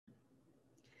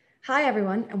Hi,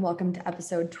 everyone, and welcome to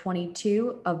episode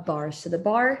 22 of Bars to the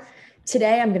Bar.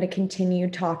 Today, I'm going to continue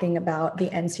talking about the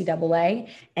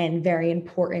NCAA and very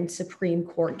important Supreme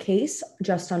Court case.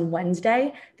 Just on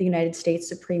Wednesday, the United States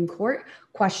Supreme Court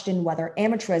questioned whether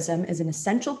amateurism is an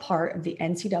essential part of the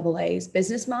NCAA's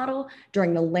business model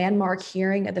during the landmark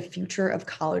hearing of the future of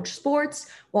college sports,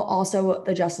 while also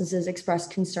the justices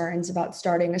expressed concerns about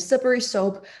starting a slippery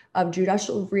slope of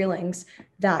judicial rulings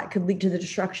that could lead to the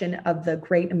destruction of the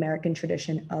great American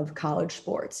tradition of college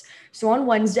sports. So on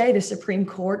Wednesday, the Supreme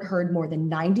Court heard more than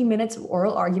 90 minutes of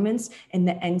oral arguments in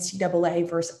the NCAA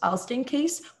versus Alston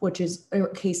case, which is a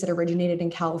case that originated in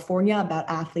California about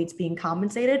athletes being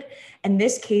compensated. And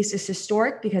this case is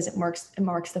historic because it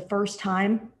marks the first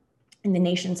time and the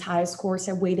nation's highest courts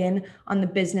have weighed in on the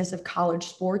business of college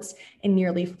sports in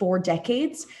nearly 4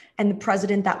 decades. And the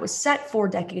precedent that was set 4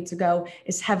 decades ago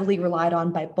is heavily relied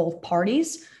on by both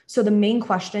parties. So the main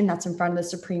question that's in front of the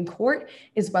Supreme Court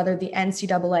is whether the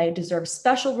NCAA deserves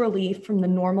special relief from the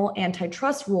normal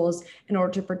antitrust rules in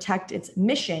order to protect its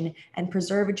mission and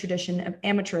preserve a tradition of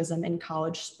amateurism in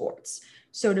college sports.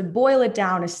 So to boil it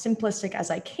down as simplistic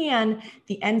as I can,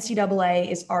 the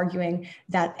NCAA is arguing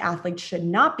that athletes should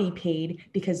not be paid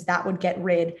because that would get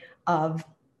rid of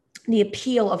the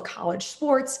appeal of college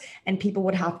sports, and people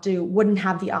wouldn't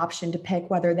have the option to pick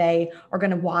whether they are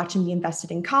going to watch and be invested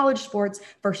in college sports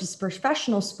versus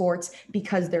professional sports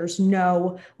because there's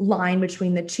no line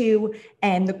between the two.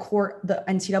 And the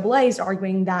NCAA is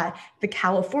arguing that the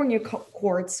California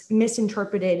courts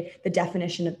misinterpreted the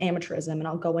definition of amateurism. And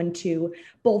I'll go into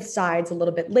both sides a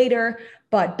little bit later.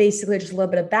 But basically, just a little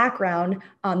bit of background,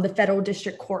 the federal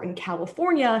district court in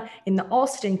California in the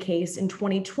Alston case in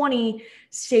 2020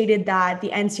 stated that the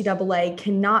NCAA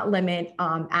cannot limit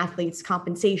athletes'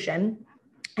 compensation.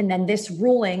 And then this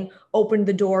ruling opened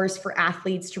the doors for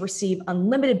athletes to receive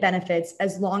unlimited benefits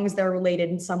as long as they're related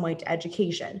in some way to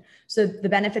education. So the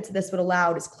benefits of this would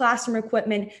allow is classroom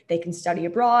equipment, they can study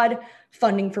abroad,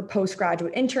 funding for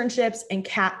postgraduate internships, and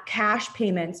cash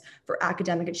payments for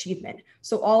academic achievement.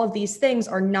 So all of these things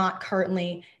are not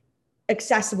currently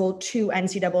accessible to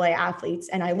NCAA athletes.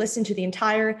 And I listened to the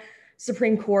entire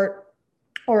Supreme Court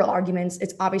oral arguments.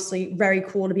 It's obviously very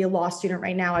cool to be a law student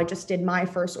right now. I just did my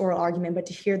first oral argument, but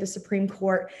to hear the Supreme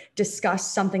Court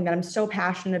discuss something that I'm so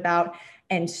passionate about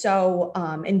and so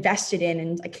invested in,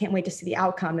 and I can't wait to see the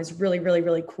outcome, is really, really,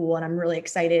 really cool. And I'm really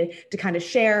excited to kind of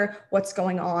share what's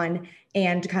going on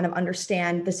and to kind of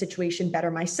understand the situation better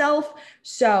myself.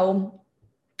 So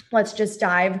let's just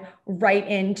dive right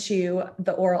into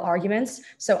the oral arguments.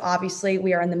 So obviously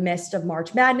we are in the midst of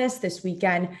March Madness. This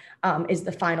weekend is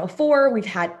the Final Four. We've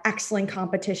had excellent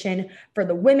competition for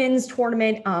the women's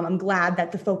tournament. I'm glad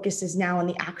that the focus is now on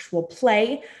the actual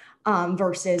play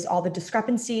versus all the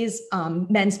discrepancies.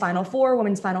 Men's Final Four,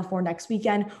 women's Final Four next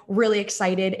weekend. Really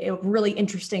excited. A really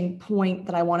interesting point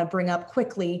that I want to bring up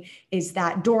quickly is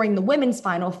that during the women's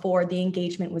Final Four, the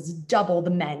engagement was double the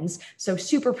men's. So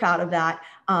super proud of that.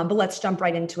 But let's jump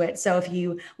right into it. So if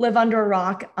you live under a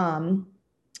rock, and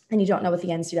you don't know what the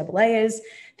NCAA is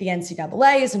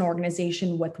an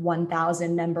organization with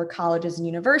 1,000 member colleges and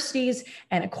universities.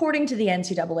 And according to the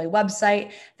NCAA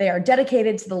website, they are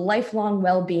dedicated to the lifelong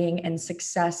well-being and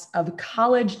success of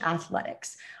college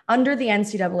athletics. Under the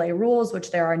NCAA rules,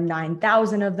 which there are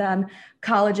 9,000 of them,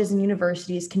 colleges and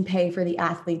universities can pay for the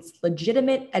athletes'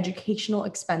 legitimate educational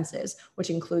expenses, which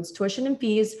includes tuition and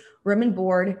fees, room and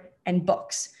board, and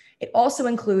books. It also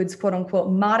includes quote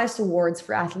unquote modest awards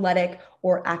for athletic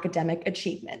or academic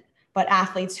achievement. But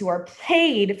athletes who are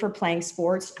paid for playing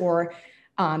sports or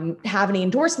have any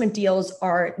endorsement deals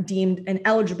are deemed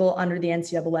ineligible under the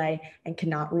NCAA and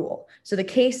cannot rule. So the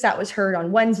case that was heard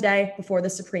on Wednesday before the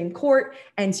Supreme Court,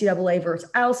 NCAA versus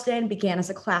Alston, began as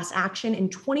a class action in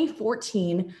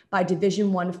 2014 by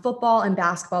Division I football and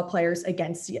basketball players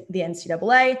against the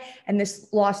NCAA. And this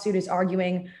lawsuit is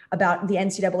arguing about the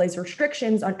NCAA's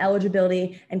restrictions on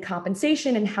eligibility and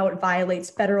compensation and how it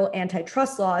violates federal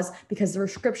antitrust laws because the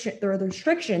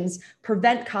restrictions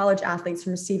prevent college athletes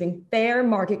from receiving fair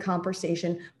market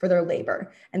compensation for their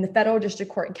labor. And the federal district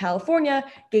court in California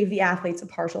gave the athletes a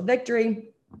partial victory.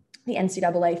 The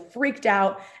NCAA freaked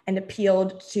out and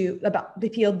appealed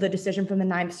the decision from the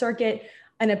Ninth Circuit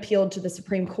and appealed to the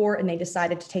Supreme Court, and they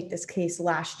decided to take this case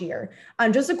last year.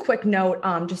 Just a quick note,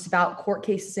 just about court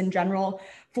cases in general.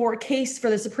 For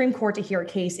the Supreme Court to hear a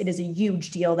case, it is a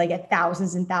huge deal. They get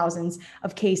thousands and thousands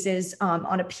of cases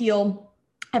on appeal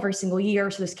every single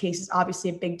year. So this case is obviously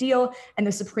a big deal. And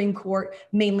the Supreme Court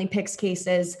mainly picks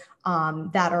cases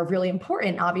that are really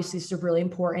important. Obviously, this is a really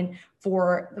important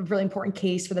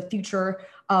case for the future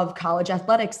of college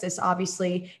athletics. This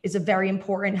obviously is a very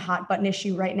important hot button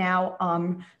issue right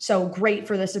now. So great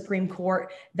for the Supreme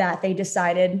Court that they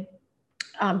decided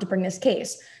to bring this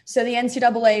case. So the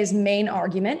NCAA's main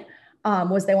argument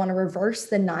was they want to reverse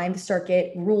the Ninth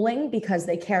Circuit ruling because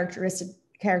they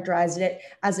characterized it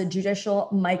as a judicial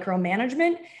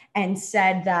micromanagement and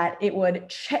said that it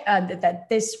would that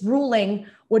this ruling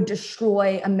would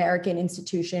destroy American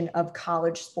institution of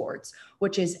college sports,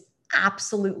 which is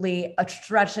absolutely a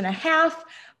stretch and a half.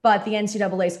 But the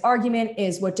NCAA's argument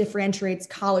is what differentiates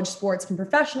college sports from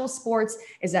professional sports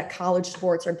is that college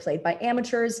sports are played by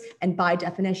amateurs, and by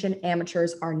definition,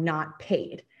 amateurs are not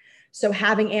paid. So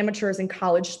having amateurs in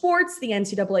college sports, the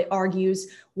NCAA argues,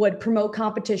 would promote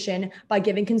competition by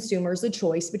giving consumers the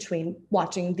choice between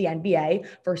watching the NBA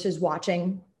versus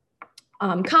watching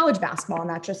college basketball. And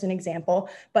that's just an example.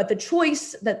 But the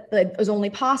choice that is only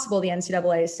possible, the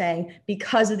NCAA is saying,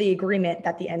 because of the agreement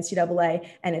that the NCAA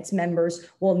and its members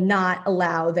will not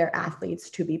allow their athletes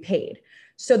to be paid.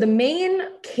 So the main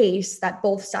case that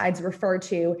both sides refer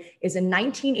to is a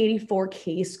 1984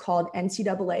 case called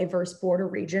NCAA versus Board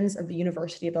of Regents of the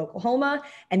University of Oklahoma.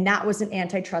 And that was an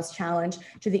antitrust challenge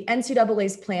to the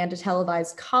NCAA's plan to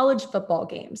televise college football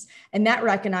games. And that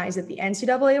recognized that the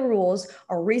NCAA rules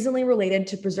are reasonably related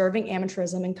to preserving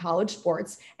amateurism in college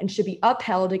sports and should be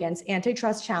upheld against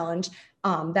antitrust challenge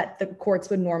that the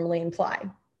courts would normally imply.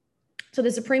 So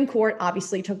the Supreme Court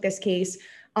obviously took this case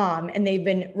and they've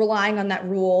been relying on that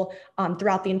rule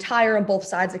throughout the entire, on both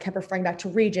sides. They kept referring back to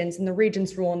Regents and the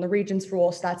Regents rule and the Regents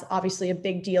rule. So that's obviously a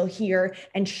big deal here.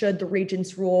 And should the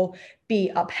Regents rule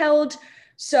be upheld?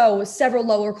 So several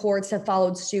lower courts have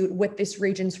followed suit with this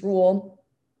Regents rule.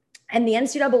 And the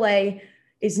NCAA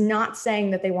is not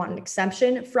saying that they want an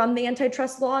exception from the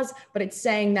antitrust laws, but it's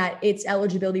saying that its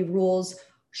eligibility rules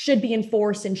should be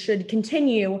enforced and should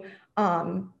continue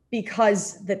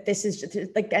because that this is just,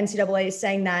 like, the NCAA is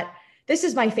saying that this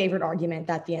is my favorite argument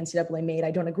that the NCAA made.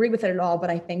 I don't agree with it at all, but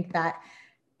I think that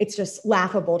it's just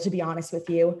laughable, to be honest with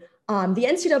you. The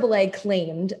NCAA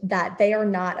claimed that they are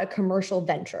not a commercial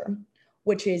venture,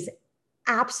 which is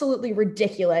absolutely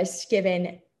ridiculous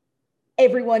given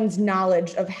everyone's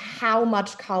knowledge of how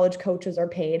much college coaches are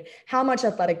paid, how much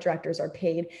athletic directors are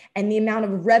paid, and the amount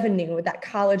of revenue that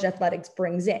college athletics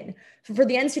brings in. For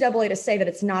the NCAA to say that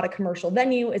it's not a commercial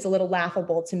venue is a little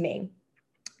laughable to me.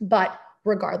 But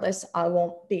regardless, I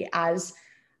won't be as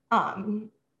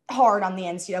hard on the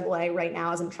NCAA right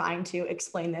now as I'm trying to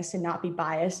explain this and not be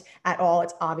biased at all.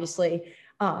 It's obviously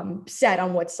set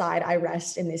on what side I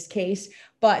rest in this case.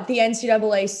 But the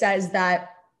NCAA says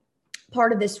that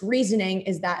part of this reasoning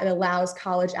is that it allows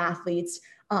college athletes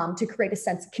to create a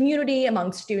sense of community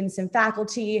among students and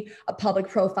faculty, a public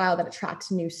profile that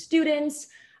attracts new students.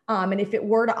 And if it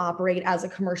were to operate as a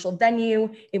commercial venue,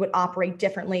 it would operate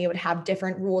differently. It would have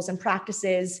different rules and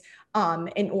practices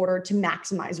in order to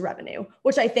maximize revenue,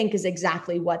 which I think is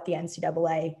exactly what the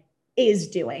NCAA is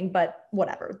doing, but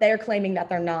whatever. They're claiming that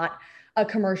they're not a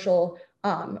commercial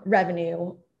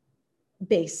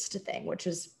revenue-based thing, which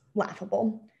is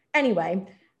laughable. Anyway,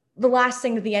 the last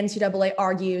thing that the NCAA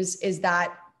argues is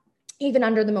that even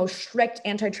under the most strict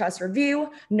antitrust review,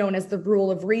 known as the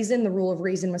rule of reason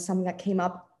was something that came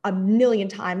up a million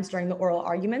times during the oral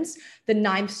arguments. The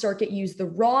Ninth Circuit used the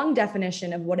wrong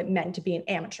definition of what it meant to be an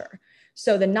amateur.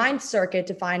 So the Ninth Circuit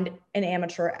defined an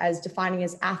amateur as defining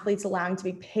as athletes allowing to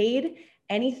be paid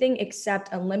anything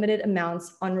except unlimited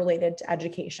amounts unrelated to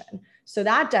education. So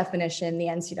that definition, the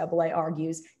NCAA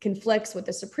argues, conflicts with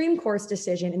the Supreme Court's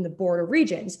decision in the Board of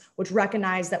Regents, which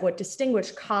recognized that what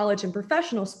distinguished college and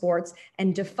professional sports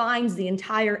and defines the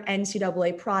entire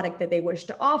NCAA product that they wish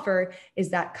to offer is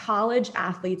that college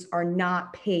athletes are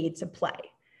not paid to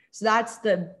play. So that's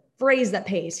the phrase that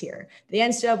pays here. The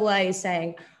NCAA is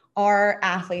saying our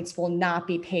athletes will not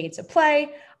be paid to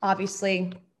play.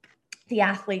 Obviously, the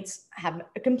athletes have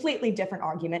a completely different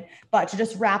argument, but to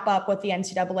just wrap up what the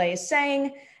NCAA is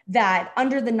saying, that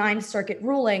under the Ninth Circuit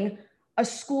ruling, a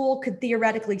school could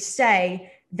theoretically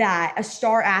say that a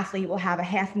star athlete will have a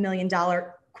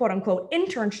 $500,000 quote unquote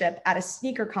internship at a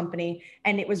sneaker company,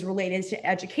 and it was related to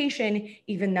education,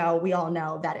 even though we all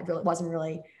know that it really wasn't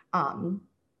really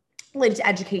related to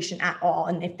education at all.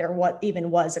 And if there even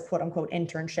was a quote unquote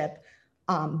internship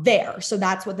there. So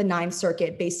that's what the Ninth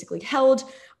Circuit basically held.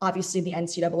 Obviously, the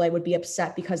NCAA would be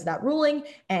upset because of that ruling.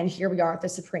 And here we are at the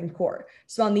Supreme Court.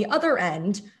 So on the other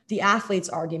end, the athletes'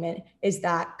 argument is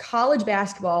that college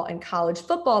basketball and college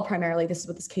football, primarily, this is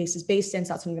what this case is based in,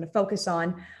 so that's what I'm going to focus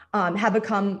on, have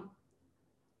become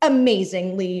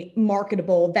amazingly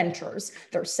marketable ventures.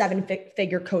 There's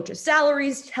seven-figure coaches'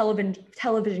 salaries,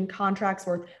 television contracts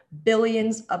worth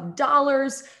billions of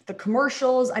dollars, the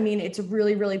commercials. I mean, it's a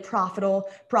really, really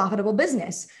profitable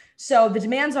business. So the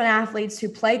demands on athletes who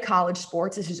play college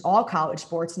sports, this is all college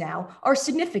sports now, are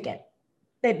significant.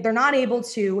 They're not able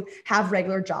to have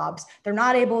regular jobs. They're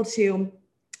not able to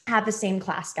have the same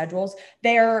class schedules.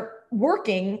 They're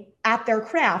working at their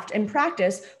craft and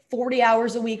practice 40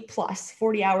 hours a week plus.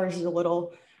 40 hours is a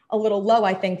little low,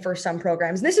 I think, for some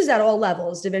programs. And this is at all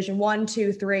levels, Division 1,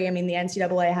 2, 3. I mean, the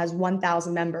NCAA has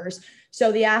 1,000 members.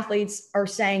 So the athletes are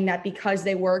saying that because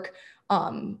they work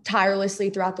tirelessly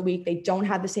throughout the week, they don't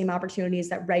have the same opportunities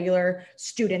that regular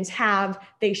students have.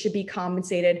 They should be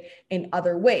compensated in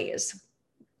other ways.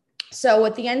 So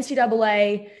what the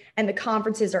NCAA and the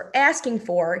conferences are asking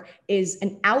for is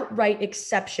an outright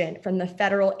exception from the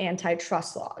federal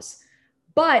antitrust laws.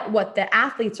 But what the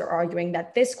athletes are arguing,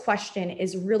 that this question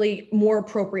is really more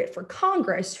appropriate for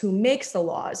Congress, who makes the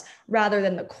laws, rather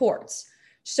than the courts.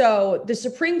 So the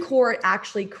Supreme Court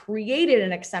actually created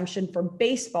an exemption for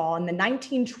baseball in the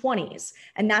 1920s.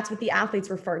 And that's what the athletes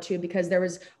refer to, because there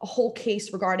was a whole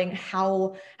case regarding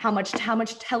how much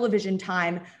television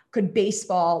time could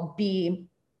baseball be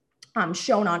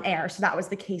shown on air. So that was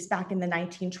the case back in the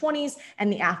 1920s,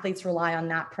 and the athletes rely on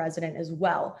that precedent as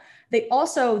well. The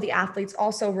athletes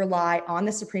also rely on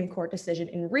the Supreme Court decision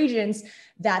in Regents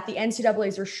that the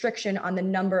NCAA's restriction on the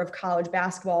number of college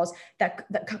basketballs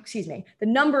the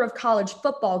number of college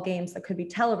football games that could be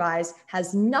televised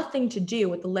has nothing to do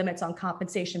with the limits on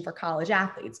compensation for college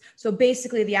athletes. So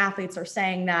basically, the athletes are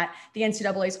saying that the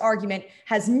NCAA's argument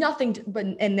has nothing to, but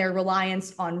in their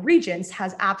reliance on Regents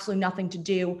has absolutely nothing to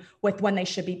do with when they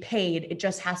should be paid. It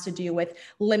just has to do with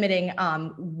limiting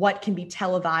what can be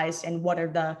televised and what are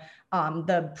the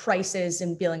prices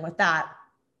and dealing with that.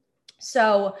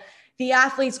 So the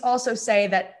athletes also say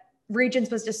that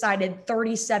Regents was decided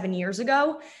 37 years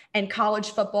ago, and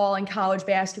college football and college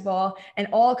basketball and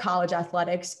all college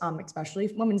athletics, especially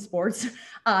women's sports,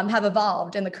 have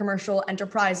evolved in the commercial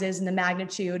enterprises and the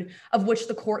magnitude of which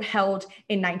the court held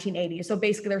in 1980. So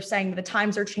basically they're saying that the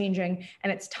times are changing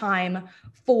and it's time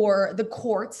for the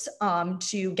courts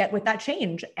to get with that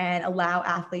change and allow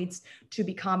athletes to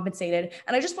be compensated.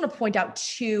 And I just want to point out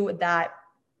too that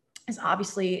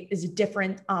is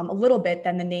different a little bit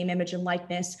than the name, image, and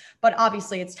likeness, but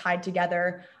obviously it's tied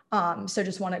together. So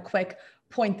just want to quick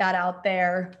point that out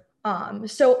there.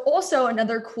 So also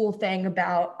another cool thing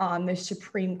about the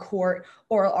Supreme Court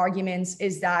oral arguments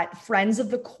is that Friends of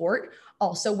the Court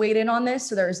also weighed in on this.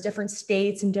 So there's different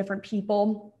states and different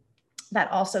people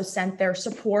that also sent their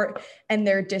support and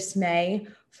their dismay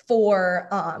for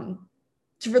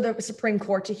the Supreme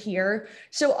Court to hear.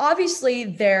 So obviously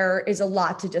there is a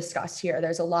lot to discuss here.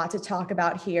 There's a lot to talk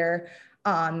about here.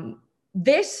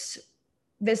 This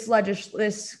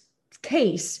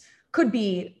case could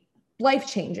be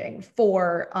life-changing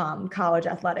for college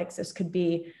athletics. This could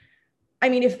be, I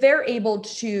mean, if they're able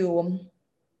to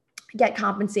get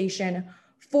compensation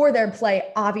for their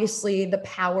play, obviously the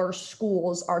power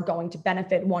schools are going to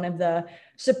benefit. One of the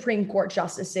Supreme Court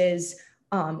justices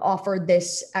offered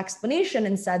this explanation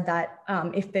and said that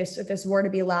if this were to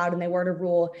be allowed and they were to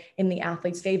rule in the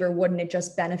athletes' favor, wouldn't it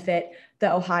just benefit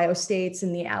the Ohio States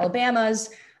and the Alabamas?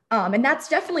 And that's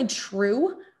definitely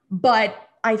true. But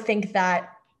I think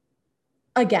that,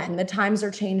 again, the times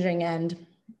are changing, and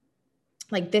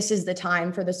like this is the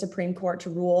time for the Supreme Court to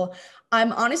rule.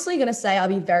 I'm honestly going to say I'll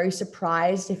be very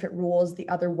surprised if it rules the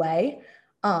other way.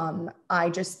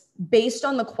 Based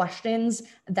on the questions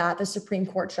that the Supreme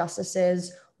Court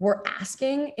justices were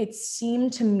asking, it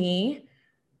seemed to me,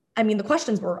 I mean, the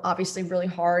questions were obviously really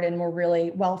hard and were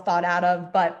really well thought out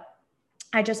of, but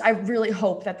I really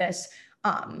hope that this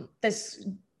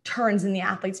turns in the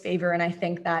athletes' favor. And I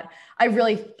think that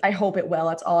I hope it will.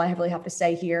 That's all I really have to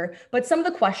say here. But some of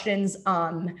the questions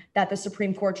that the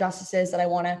Supreme Court justices that I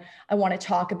want to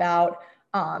talk about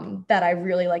that I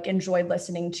really enjoyed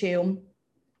listening to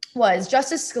was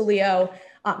Justice Scalia,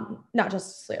 not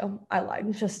Justice Scalia, I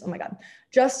lied, Justice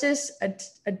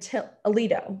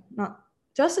Alito, not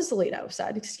Justice Alito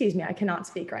said, excuse me, I cannot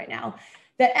speak right now,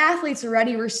 that athletes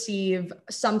already receive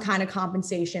some kind of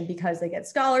compensation because they get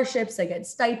scholarships, they get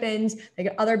stipends, they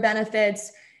get other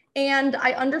benefits. And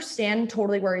I understand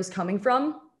totally where he's coming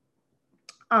from.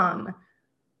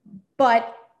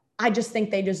 But I just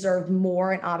think they deserve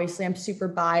more. And obviously I'm super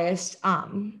biased,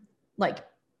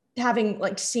 having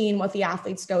seen what the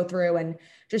athletes go through and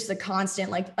just the constant,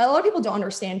 a lot of people don't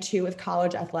understand too with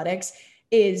college athletics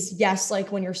is yes,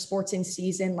 when your sports in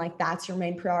season, that's your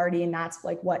main priority. And that's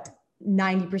what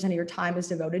 90% of your time is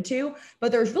devoted to,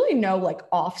 but there's really no like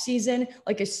off season.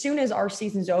 Like as soon as our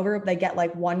season's over, they get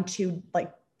like 1, 2,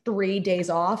 like 3 days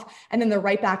off, and then they're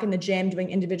right back in the gym doing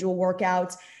individual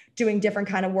workouts, doing different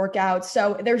kind of workouts.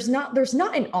 So there's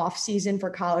not an off season for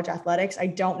college athletics. I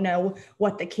don't know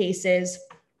what the case is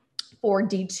for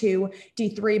D2,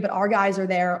 D3, but our guys are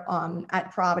there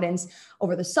at Providence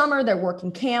over the summer. They're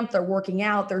working camp, they're working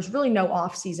out. There's really no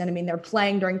off season. I mean, they're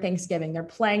playing during Thanksgiving, they're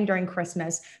playing during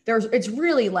Christmas. It's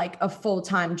really like a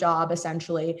full-time job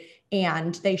essentially,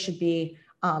 and they should be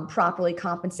properly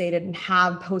compensated and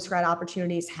have post-grad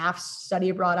opportunities, have study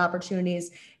abroad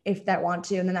opportunities if they want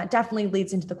to. And then that definitely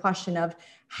leads into the question of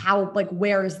how, like,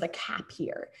 where is the cap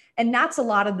here? And that's a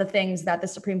lot of the things that the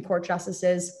Supreme Court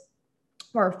justices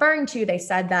were referring to. They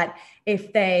said that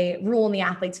if they rule in the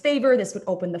athlete's favor, this would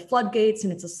open the floodgates,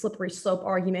 and it's a slippery slope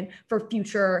argument for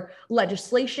future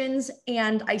legislations.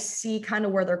 And I see kind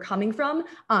of where they're coming from.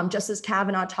 Justice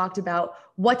Kavanaugh talked about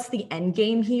what's the end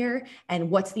game here and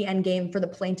what's the end game for the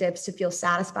plaintiffs to feel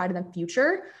satisfied in the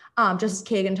future. Justice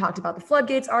Kagan talked about the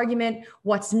floodgates argument.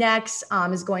 What's next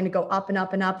is going to go up and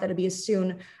up and up. That'll be as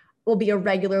soon will be a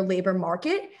regular labor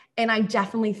market. And I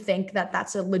definitely think that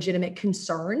that's a legitimate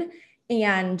concern.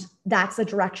 And that's the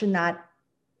direction that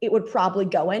it would probably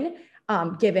go in,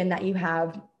 given that you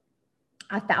have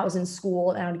 1,000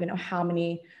 schools. I don't even know how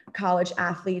many college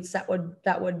athletes that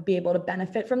would be able to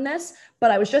benefit from this.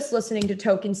 But I was just listening to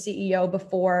Token CEO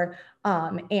before,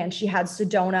 and she had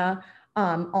Sedona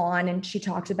on, and she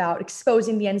talked about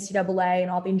exposing the NCAA and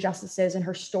all the injustices and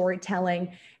her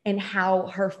storytelling and how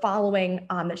her following,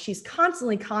 that she's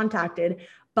constantly contacted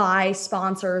by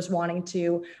sponsors wanting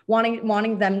Sedona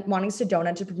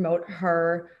to promote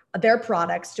their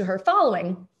products to her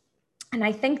following. And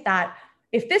I think that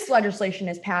if this legislation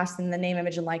is passed in the name,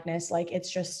 image, and likeness, like it's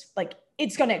just like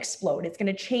it's going to explode. It's going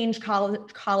to change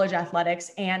college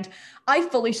athletics. And I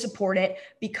fully support it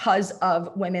because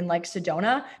of women like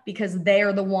Sedona, because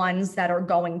they're the ones that are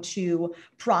going to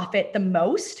profit the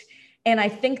most. And I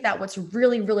think that what's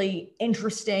really, really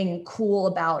interesting, cool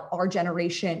about our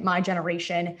generation, my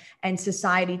generation, and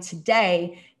society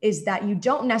today is that you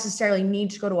don't necessarily need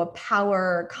to go to a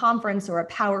power conference or a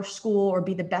power school or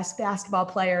be the best basketball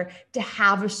player to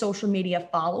have a social media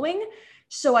following.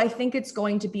 So I think it's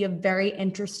going to be a very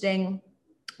interesting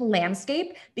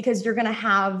landscape, because you're going to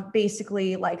have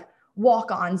basically like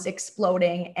walk-ons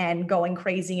exploding and going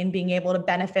crazy and being able to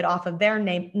benefit off of their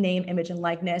name, image, and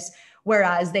likeness,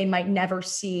 whereas they might never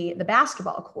see the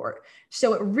basketball court.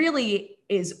 So it really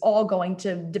is all going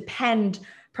to depend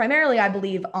primarily, I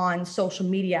believe, on social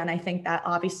media. And I think that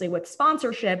obviously with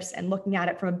sponsorships and looking at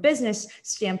it from a business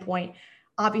standpoint,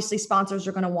 obviously sponsors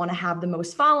are going to want to have the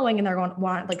most following, and they're going to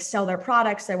want to like sell their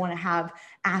products. They want to have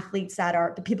athletes that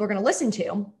are the people are going to listen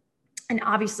to. And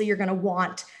obviously you're going to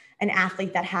want an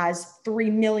athlete that has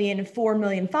 3 million, 4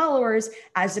 million followers,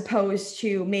 as opposed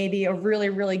to maybe a really,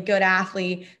 really good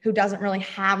athlete who doesn't really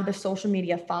have the social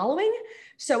media following.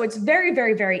 So it's very,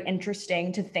 very, very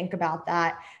interesting to think about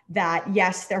that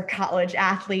yes, they're college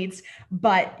athletes,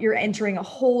 but you're entering a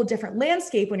whole different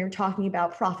landscape when you're talking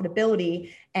about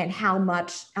profitability and how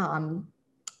much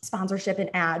sponsorship and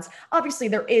ads. Obviously,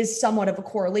 there is somewhat of a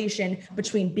correlation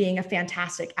between being a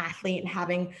fantastic athlete and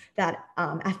having that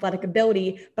athletic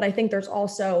ability. But I think there's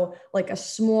also like a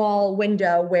small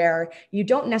window where you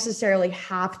don't necessarily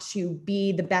have to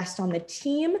be the best on the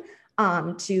team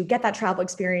to get that travel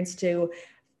experience, to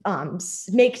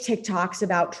make TikToks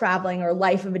about traveling or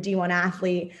life of a D1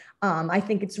 athlete. I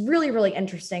think it's really, really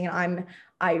interesting. And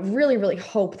I really, really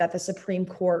hope that the Supreme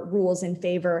Court rules in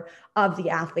favor of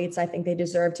the athletes. I think they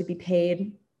deserve to be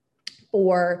paid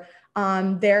for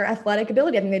their athletic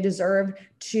ability. I think they deserve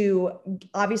to,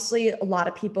 obviously a lot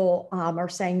of people are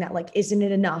saying that like, isn't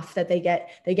it enough that they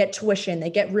get tuition,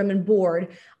 they get room and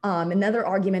board. Another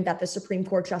argument that the Supreme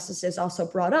Court justices also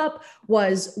brought up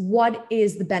was, what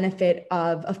is the benefit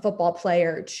of a football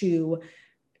player to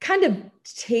kind of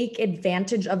take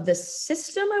advantage of the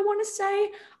system, I want to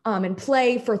say, and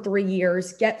play for 3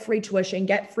 years, get free tuition,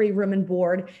 get free room and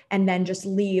board, and then just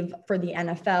leave for the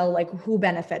NFL? Like, who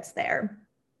benefits there?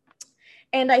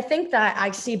 And I think that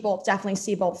definitely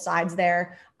see both sides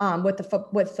there. With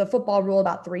the football rule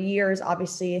about 3 years,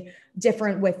 obviously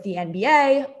different with the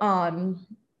NBA.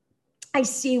 I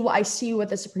see what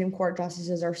the Supreme Court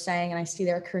justices are saying, and I see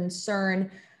their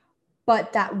concern,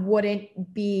 but that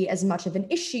wouldn't be as much of an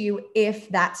issue if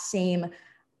that same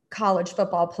college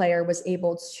football player was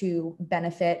able to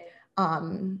benefit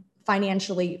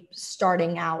financially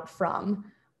starting out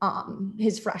from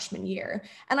his freshman year.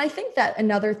 And I think that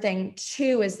another thing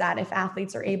too is that if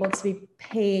athletes are able to be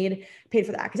paid for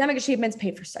their academic achievements,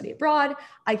 paid for study abroad,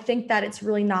 I think that it's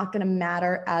really not going to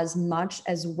matter as much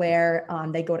as where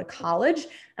they go to college.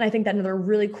 And I think that another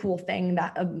really cool thing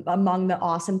that among the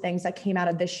awesome things that came out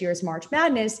of this year's March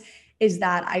Madness is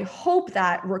that I hope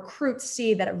that recruits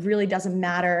see that it really doesn't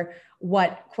matter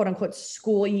what quote unquote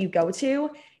school you go to.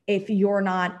 If you're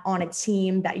not on a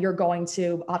team that you're going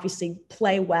to obviously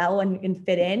play well and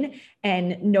fit in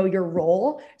and know your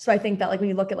role. So I think that like when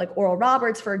you look at like Oral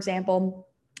Roberts, for example,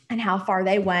 and how far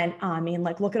they went, I mean,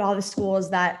 like look at all the schools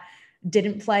that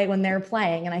didn't play when they're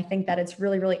playing. And I think that it's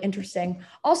really, really interesting.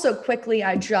 Also quickly,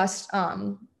 I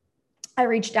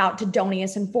reached out to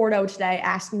Donius and Fordo today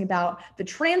asking about the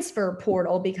transfer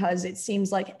portal because it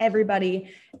seems like everybody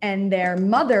and their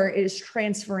mother is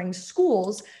transferring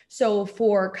schools. So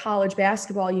for college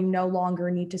basketball, you no longer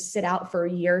need to sit out for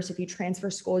a year. So if you transfer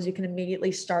schools, you can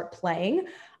immediately start playing.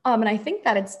 And I think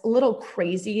that it's a little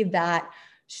crazy that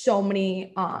so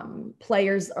many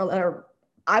players are,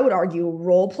 I would argue,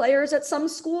 role players at some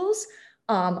schools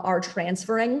are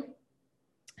transferring.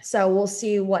 So we'll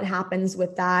see what happens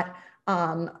with that.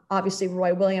 Obviously,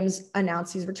 Roy Williams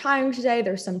announced he's retiring today.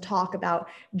 There's some talk about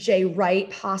Jay Wright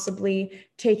possibly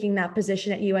taking that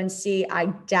position at UNC. I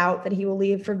doubt that he will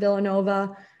leave for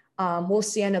Villanova. We'll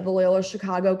see. I know the Loyola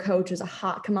Chicago coach is a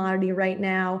hot commodity right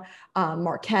now.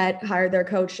 Marquette hired their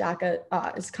coach. Shaka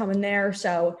is coming there.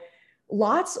 So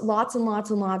lots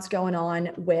going on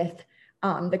with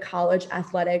the college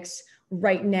athletics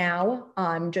right now.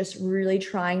 I'm just really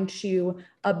trying to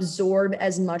absorb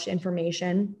as much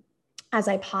information as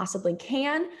I possibly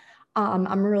can.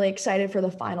 I'm really excited for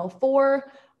the Final Four.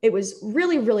 It was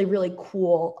really, really, really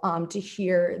cool to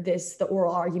hear the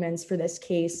oral arguments for this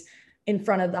case in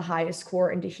front of the highest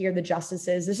court and to hear the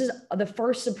justices. This is the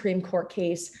first Supreme Court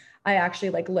case I actually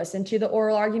listened to the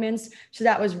oral arguments. So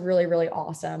that was really, really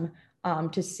awesome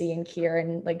to see and hear,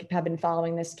 and have been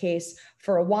following this case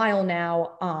for a while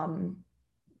now. I'm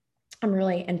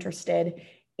really interested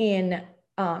in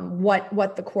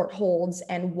what the court holds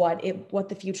and what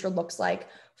the future looks like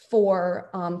for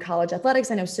college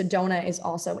athletics. I know Sedona is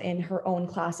also in her own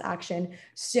class action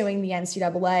suing the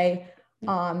NCAA.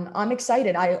 I'm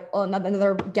excited.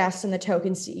 Another guest in the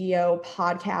Token CEO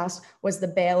podcast was the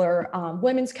Baylor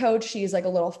women's coach. She's like a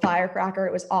little firecracker.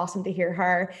 It was awesome to hear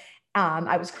her.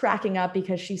 I was cracking up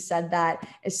because she said that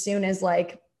as soon as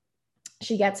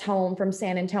she gets home from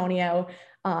San Antonio,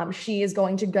 she is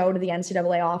going to go to the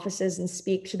NCAA offices and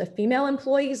speak to the female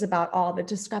employees about all the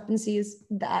discrepancies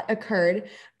that occurred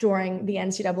during the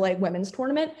NCAA women's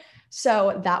tournament.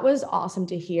 So that was awesome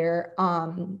to hear.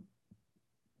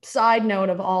 Side note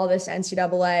of all this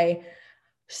NCAA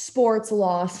sports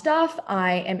law stuff,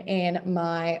 I am in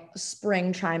my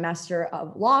spring trimester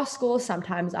of law school.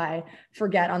 Sometimes I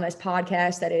forget on this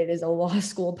podcast that it is a law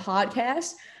school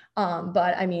podcast.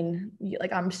 But I mean,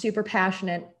 I'm super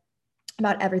passionate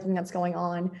about everything that's going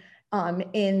on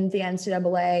in the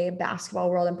NCAA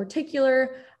basketball world in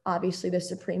particular. Obviously, the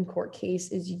Supreme Court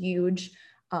case is huge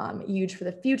for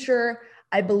the future.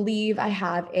 I believe I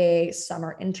have a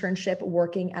summer internship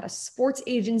working at a sports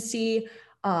agency.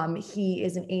 He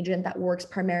is an agent that works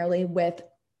primarily with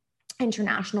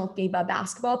international FIBA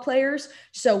basketball players.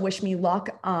 So wish me luck.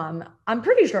 I'm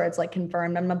pretty sure it's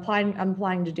confirmed. I'm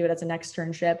applying to do it as an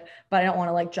externship, but I don't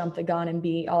want to jump the gun and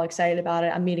be all excited about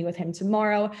it. I'm meeting with him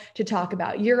tomorrow to talk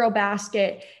about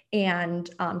Eurobasket and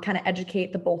kind of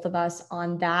educate the both of us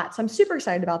on that. So I'm super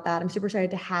excited about that. I'm super excited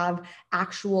to have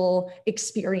actual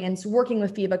experience working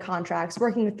with FIBA contracts,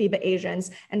 working with FIBA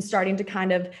agents, and starting to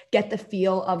kind of get the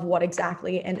feel of what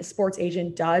exactly a sports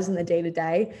agent does in the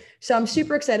day-to-day. So I'm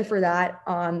super excited for that.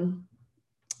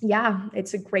 Yeah,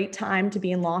 it's a great time to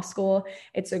be in law school.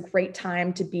 It's a great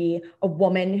time to be a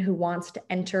woman who wants to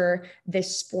enter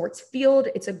this sports field.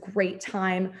 It's a great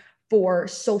time for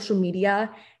social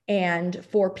media and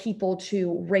for people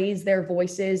to raise their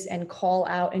voices and call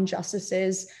out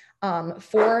injustices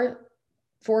for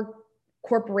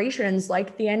corporations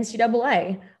like the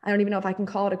NCAA. I don't even know if I can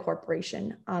call it a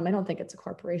corporation. I don't think it's a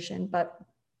corporation, but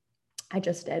I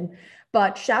just did.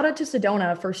 But shout out to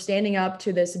Sedona for standing up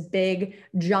to this big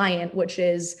giant, which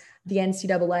is the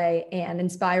NCAA, and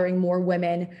inspiring more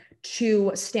women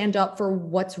to stand up for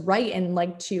what's right and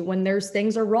when there's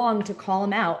things are wrong, to call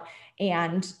them out.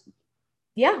 And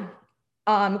yeah,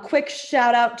 quick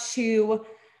shout out to,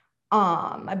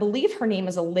 I believe her name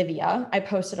is Olivia. I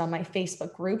posted on my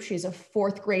Facebook group. She's a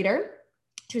fourth grader.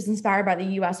 She was inspired by the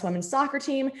U.S. women's soccer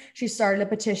team. She started a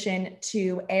petition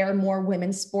to air more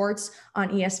women's sports on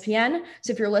ESPN.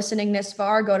 So if you're listening this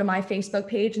far, go to my Facebook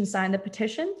page and sign the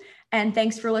petition. And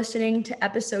thanks for listening to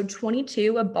episode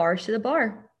 22 of Bars to the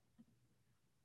Bar.